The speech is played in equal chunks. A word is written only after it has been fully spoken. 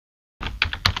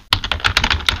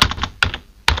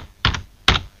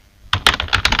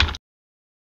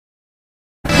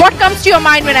What comes to your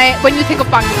mind when you think of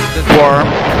Pakistan? War.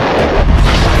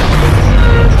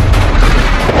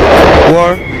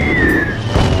 War.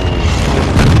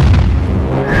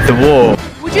 The war.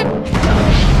 Would you?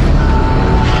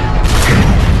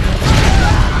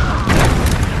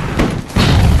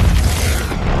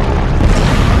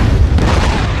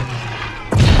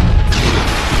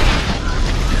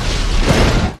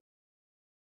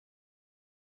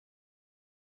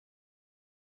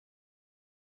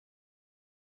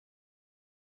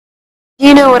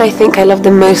 You know what I think I love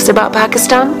the most about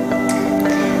Pakistan?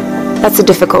 That's a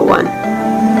difficult one.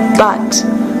 But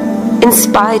in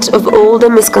spite of all the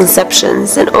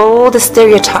misconceptions and all the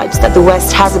stereotypes that the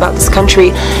West has about this country,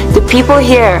 the people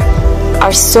here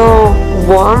are so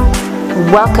warm,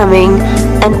 welcoming,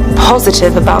 and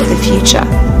positive about the future.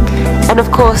 And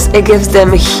of course, it gives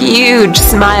them a huge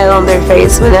smile on their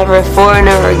face whenever a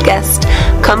foreigner or a guest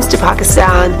comes to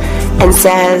Pakistan and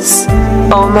says,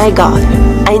 "Oh my God,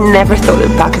 I never thought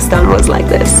that Pakistan was like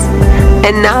this."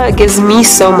 And now it gives me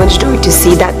so much joy to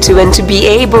see that too, and to be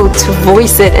able to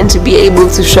voice it and to be able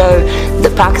to show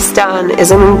that Pakistan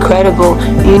is an incredible,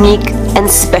 unique, and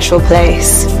special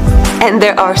place. And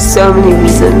there are so many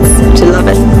reasons to love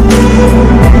it.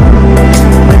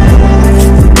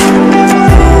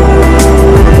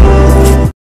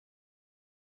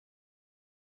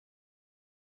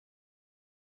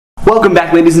 Welcome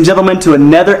back, ladies and gentlemen, to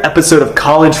another episode of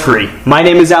College Free. My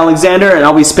name is Alexander, and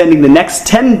I'll be spending the next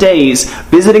 10 days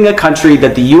visiting a country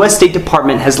that the U.S. State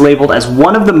Department has labeled as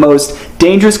one of the most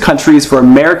dangerous countries for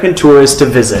American tourists to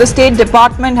visit. The State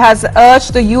Department has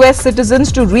urged the U.S. citizens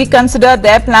to reconsider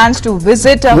their plans to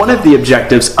visit. One of the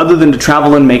objectives, other than to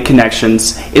travel and make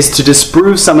connections, is to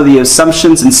disprove some of the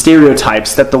assumptions and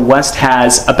stereotypes that the West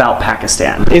has about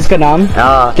Pakistan. इसका नाम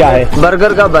क्या है?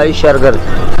 Burger का भाई शर्गर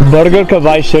burger का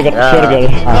भाई शर्गर Okay.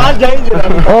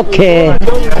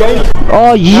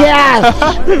 Oh yes.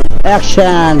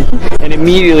 Action. And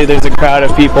immediately there's a crowd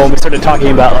of people, and we started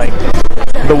talking about like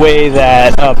the way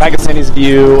that Pakistanis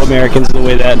view Americans, the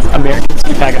way that Americans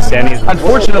view Pakistanis.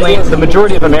 Unfortunately, the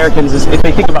majority of Americans, if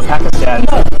they think about Pakistan,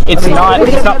 it's not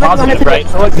positive, right?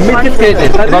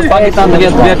 about Pakistan, we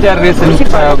are terrorists and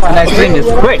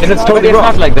extremists. Right, and it's totally wrong.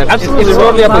 Not like that. Absolutely it's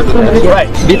totally opposite. Right.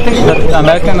 We think that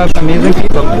Americans are amazing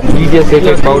people. Media say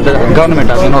about the government,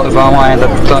 Obama and the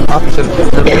official.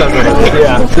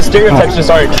 Yeah, the stereotypes just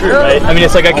aren't true, right? I mean,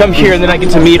 it's like I come here and then I get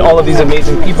to meet all of these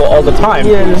amazing people all the time,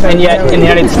 and yet in the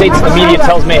United States, the media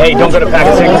tells me, "Hey, don't go to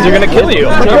Pakistan because they're going to kill you."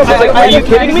 It's like, are you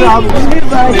kidding me?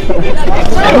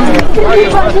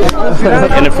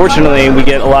 And unfortunately, we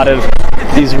get a lot of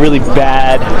these really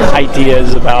bad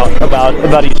ideas about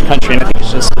each country, and I think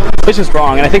it's just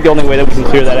wrong. And I think the only way that we can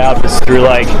clear that out is through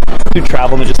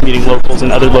travel and just meeting locals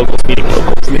and other locals meeting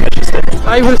locals. I mean, that's just it.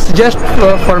 I will suggest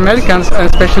for Americans, and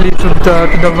especially to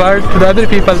the world, to the other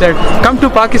people, that come to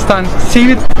Pakistan,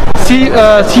 see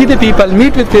the people,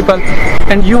 meet with people,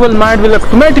 and your mind will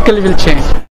automatically change.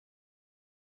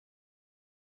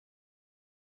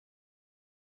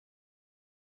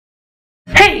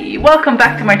 Hey, welcome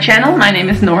back to my channel. My name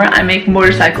is Nora. I make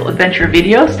motorcycle adventure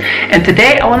videos, and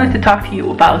today I wanted to talk to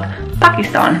you about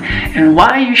Pakistan and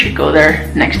why you should go there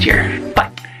next year.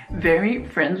 But very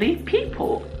friendly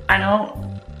people. I know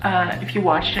if you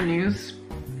watch the news,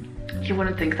 you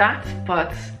wouldn't think that,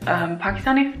 but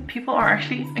Pakistani people are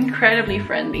actually incredibly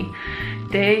friendly.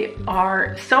 They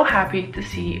are so happy to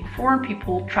see foreign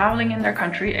people traveling in their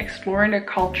country, exploring their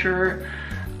culture,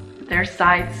 their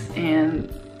sites, and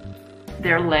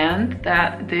their land,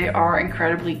 that they are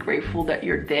incredibly grateful that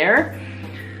you're there.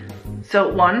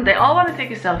 So one, they all want to take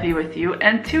a selfie with you,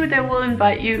 and two, they will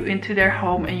invite you into their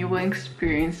home and you will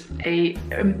experience an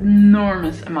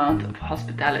enormous amount of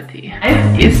hospitality.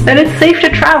 Is that it's safe to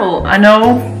travel. I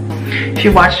know if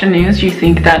you watch the news, you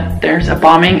think that there's a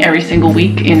bombing every single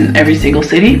week in every single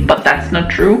city, but that's not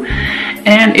true.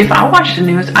 And if I watch the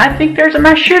news, I think there's a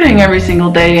mass shooting every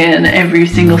single day in every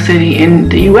single city in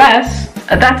the US.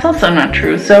 That's also not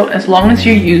true. So as long as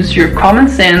you use your common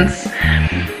sense,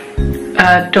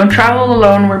 don't travel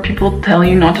alone where people tell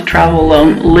you not to travel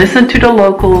alone, listen to the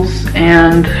locals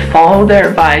and follow their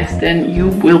advice, then you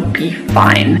will be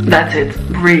fine. That's it,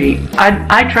 really.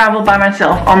 I travel by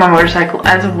myself on my motorcycle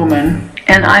as a woman,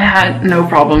 and I had no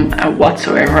problem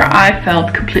whatsoever. I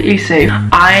felt completely safe.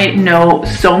 I know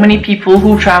so many people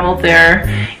who traveled there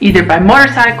either by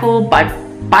motorcycle, by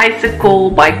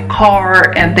bicycle, by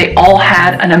car, and they all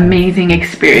had an amazing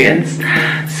experience.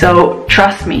 So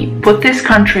trust me, put this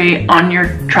country on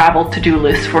your travel to-do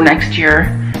list for next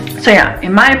year. So yeah,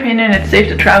 in my opinion, it's safe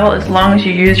to travel as long as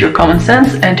you use your common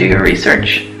sense and do your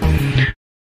research.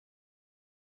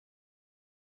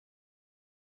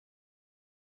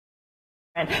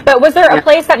 But was there a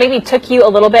place that maybe took you a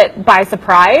little bit by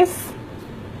surprise?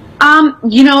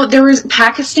 You know, there was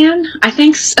Pakistan, I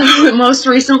think, most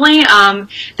recently.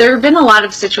 There have been a lot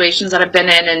of situations that I've been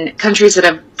in and countries that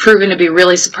have proven to be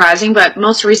really surprising, but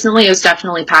most recently it was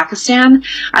definitely Pakistan.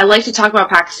 I like to talk about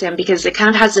Pakistan because it kind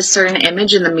of has this certain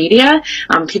image in the media.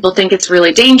 People think it's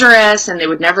really dangerous and they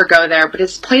would never go there, but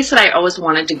it's a place that I always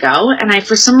wanted to go, and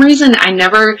for some reason, I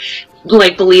never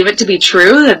believe it to be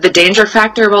true, that the danger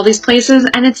factor of all these places.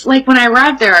 And it's like when I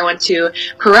arrived there, I went to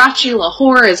Karachi,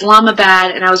 Lahore, Islamabad,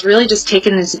 and I was really just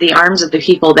taken into the arms of the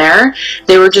people there.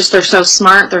 They're so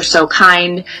smart, they're so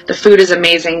kind, the food is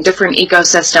amazing, different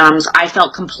ecosystems. I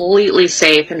felt completely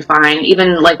safe and fine,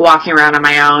 even walking around on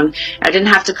my own. I didn't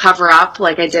have to cover up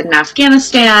like I did in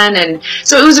Afghanistan, and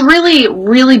so it was a really,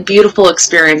 really beautiful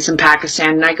experience in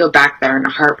Pakistan, and I go back there in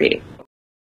a heartbeat.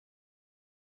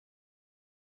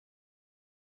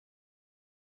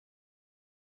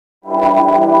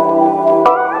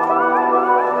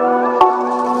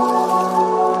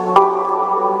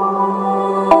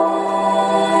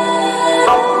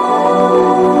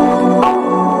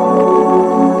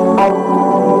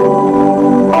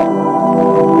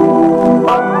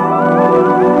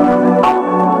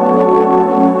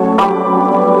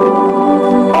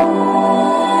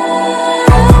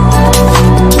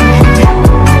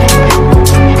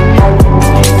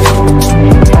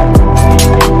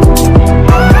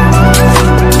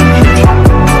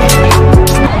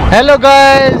 Hello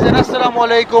guys and अस्सलाम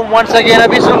वालेकुम once again.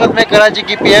 अभी इस वक्त मैं कराची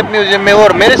की PF museum में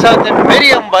और मेरे साथ है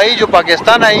मेरी भाई जो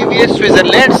पाकिस्तान आई हुई है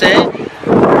स्विट्ज़रलैंड से,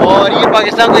 और ये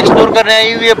पाकिस्तान को एक्सप्लोर करने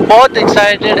आई हुई है। बहुत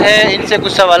एक्साइटेड है, इनसे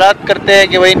कुछ सवालात करते हैं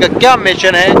कि भाई इनका क्या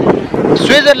मिशन है।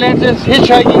 स्विट्ज़रलैंड से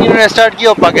हिच हाइकिंग इन्होंने स्टार्ट की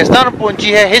और पाकिस्तान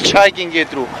पहुंची है हिच हाइकिंग के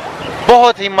थ्रू।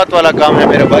 बहुत हिम्मत वाला काम है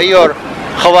मेरे भाई, और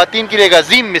ख़वातीन के लिए एक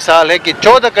अजीम मिसाल है कि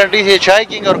 14 कंट्री से हिच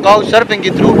हाइकिंग और काउच सर्फिंग के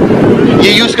थ्रू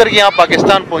ये यूज़ करके यहाँ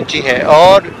पाकिस्तान पहुंची है।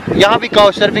 और यहाँ भी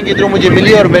काउच सर्फिंग के थ्रू मुझे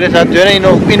मिली और मेरे साथ जो है ना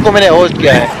इनको मैंने होस्ट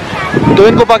किया है। तो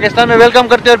इनको पाकिस्तान में वेलकम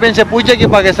करते हैं और इनसे पूछे कि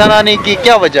पाकिस्तान आने की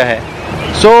क्या वजह है।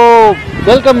 So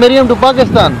welcome Maryam to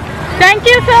Pakistan. Thank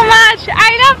you so much.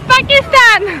 I love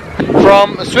Pakistan.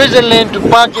 From Switzerland to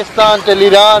Pakistan till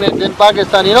Iran and then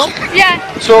Pakistan, you know? Yeah.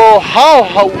 So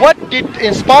what did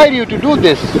inspire you to do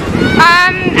this?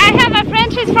 I have a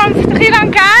friend, she's from Sri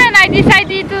Lanka, and I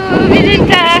decided to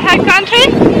visit her country.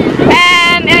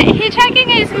 And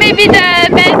hitchhiking is maybe the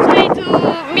best way to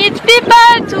meet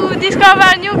people, to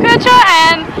discover new culture,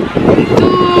 and to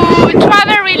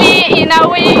travel really in a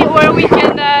way where we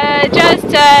can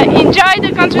just enjoy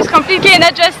the countries completely, and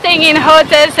not just staying in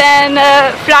hotels and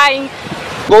flying.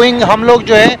 Going, हम लोग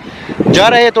जो है जा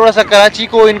रहे हैं थोड़ा सा कराची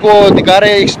को इनको दिखा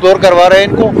रहे हैं, एक्सप्लोर करवा रहे हैं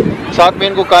इनको, साथ में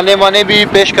इनको गाने वाने भी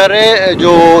पेश कर रहे हैं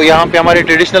जो यहाँ पे हमारे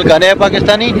ट्रेडिशनल गाने हैं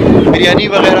पाकिस्तानी, बिरयानी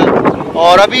वगैरह।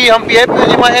 और अभी हम पीएफ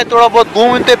म्यूजियम है, थोड़ा बहुत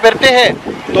घूमते फिरते हैं,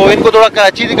 तो इनको थोड़ा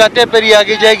कराची दिखाते हैं, फिर ये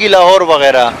आगे जाएगी लाहौर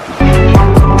वगैरह।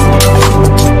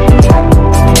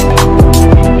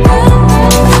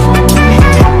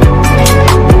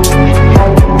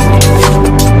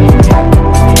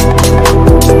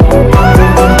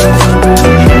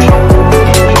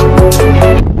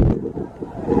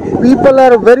 People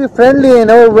are very friendly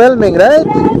and overwhelming, right?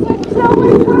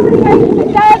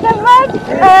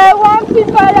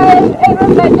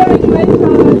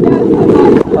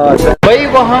 भाई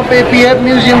वहाँ पे पीएफ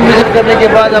म्यूजियम विजिट करने के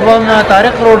बाद अब हम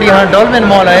तारिक रोड यहाँ डॉल्फिन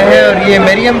मॉल आए हैं और ये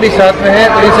मरियम भी साथ में है,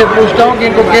 तो इनसे पूछता हूँ कि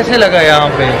इनको कैसे लगा यहाँ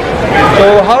पे। So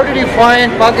how did you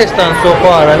find Pakistan so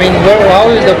far? I mean, how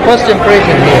is the first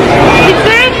impression here? It's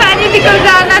very funny because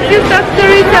I'm not used to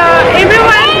stories, so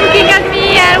everyone is looking at me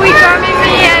and welcoming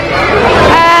me and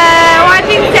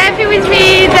wanting selfie with me.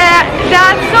 They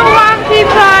are so warm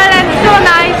people and so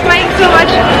nice, smiling so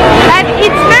much. And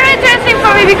it's very interesting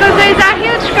for me because there is a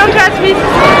huge contrast with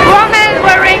women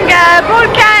wearing a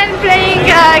burqa and playing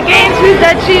games with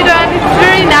the children. It's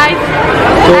very nice.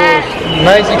 So,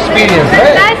 nice experience,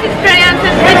 right? Nice experience,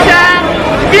 and it's a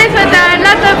place with a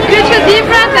lot of culture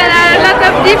difference and a lot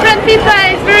of different people.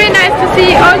 It's very nice to see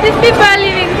all these people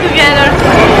living together.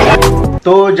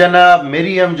 तो जनाब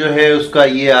मरियम जो है उसका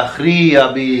ये आखिरी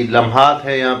अभी लम्हात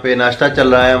है, यहाँ पे नाश्ता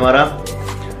चल रहा है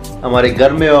हमारे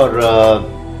घर में,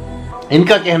 और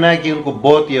इनका कहना है कि उनको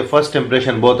बहुत ये फर्स्ट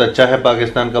इम्प्रेशन बहुत अच्छा है,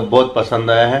 पाकिस्तान का बहुत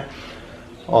पसंद आया है।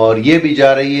 और ये भी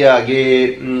जा रही है आगे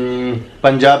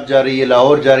पंजाब जा रही है,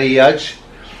 लाहौर जा रही है आज,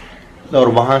 और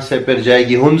वहाँ से फिर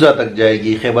जाएगी हुंजा तक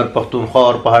जाएगी, खैबर पख्तूनख्वा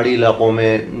और पहाड़ी इलाकों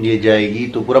में ये जाएगी।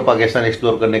 तो पूरा पाकिस्तान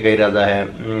एक्सप्लोर करने का इरादा है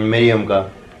मरियम का।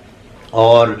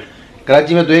 और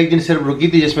कराची में तो एक दिन सिर्फ रुकी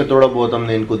थी जिसमें थोड़ा बहुत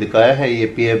हमने इनको दिखाया है, ये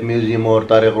पीएफ म्यूजियम और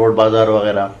तारिक रोड बाज़ार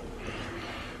वगैरह।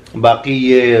 बाकी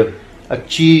ये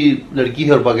अच्छी लड़की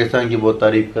है और पाकिस्तान की बहुत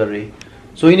तारीफ कर रही.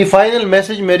 So any final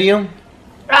message, Miriam?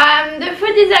 The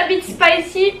food is a bit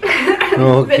spicy,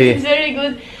 but it's very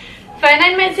good.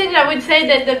 Final message, I would say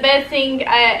that the best thing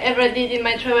I ever did in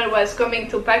my travel was coming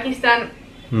to Pakistan.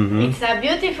 It's a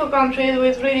beautiful country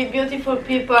with really beautiful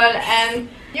people, and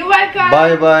you're welcome.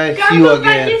 Bye bye. Come See you to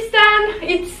again. Pakistan.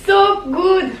 It's so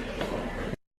good.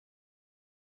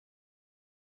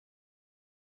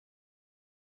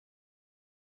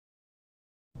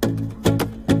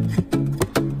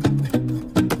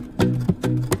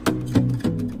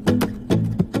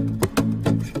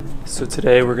 So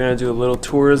today we're gonna do a little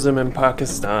tourism in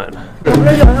Pakistan.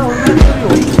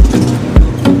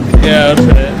 Yeah, that's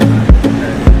it.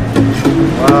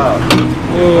 Wow.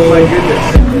 Oh my goodness.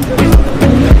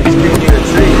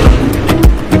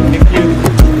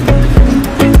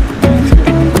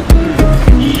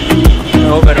 I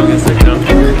hope I don't get sick now.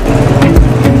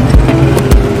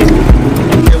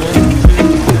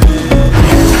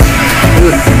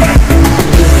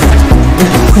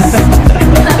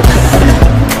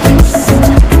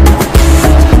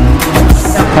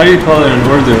 How do you call it in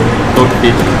Urdu?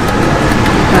 Bakri.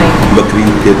 Bakri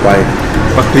ke pie.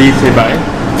 Bakri ke pie.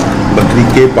 Bakri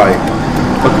ke pie.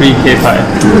 Bakri ke pie.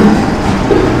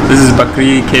 This is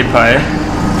bakri ke pie,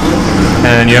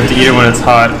 and you have to eat it when it's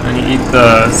hot. And you eat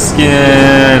the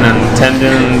skin and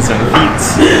tendons and feet,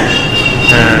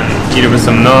 and eat it with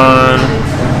some naan.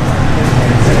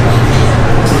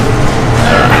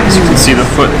 As you can see the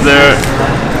foot there.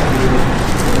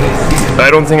 I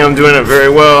don't think I'm doing it very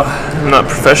well. I'm not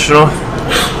professional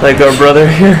like our brother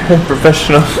here.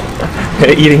 Professional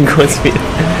at eating goat's meat.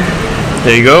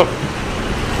 There you go.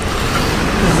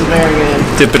 This is very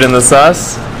good. Dip it in the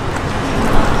sauce.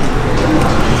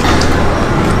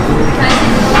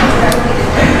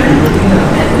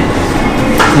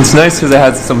 It's nice because it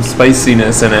has some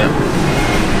spiciness in it.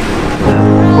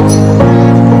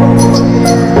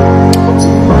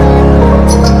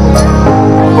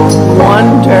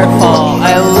 Wonderful.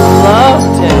 I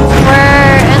loved it.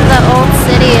 We're in the old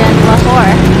city in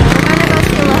Lahore. We're gonna go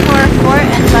see Lahore Fort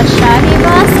and Badshahi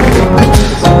Bus.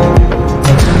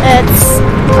 It's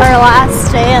our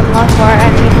last day in Lahore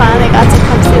and we finally got to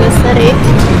come see the city.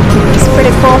 It's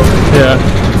pretty cool. Yeah.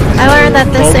 I learned that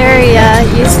this area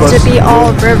used to be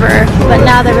all river, but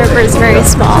now the river is very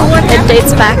small. It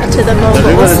dates back to the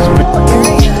Mughals.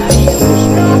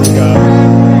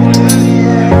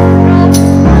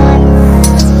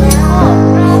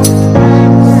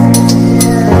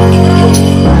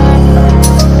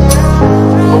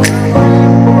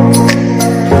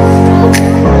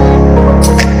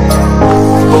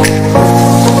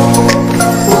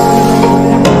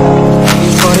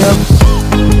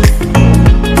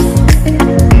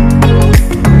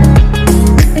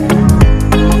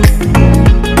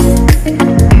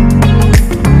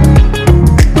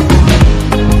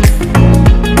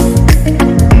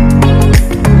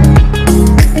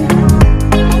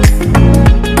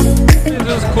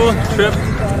 Trip.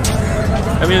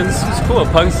 I mean, this is cool.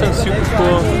 Pakistan's super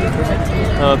cool.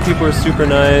 People are super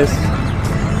nice,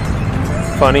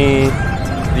 funny.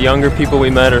 The younger people we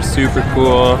met are super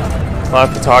cool. A lot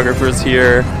of photographers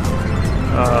here.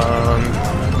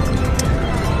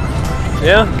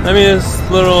 Yeah, I mean, it's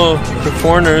little for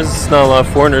foreigners. It's not a lot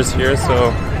of foreigners here,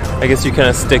 so I guess you kind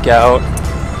of stick out.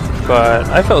 But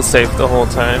I felt safe the whole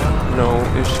time. No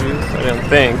issues, I didn't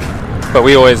think. But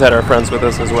we always had our friends with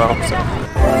us as well. So.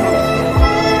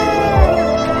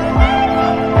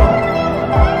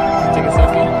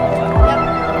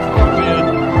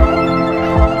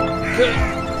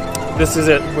 This is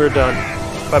it. We're done.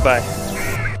 Bye-bye.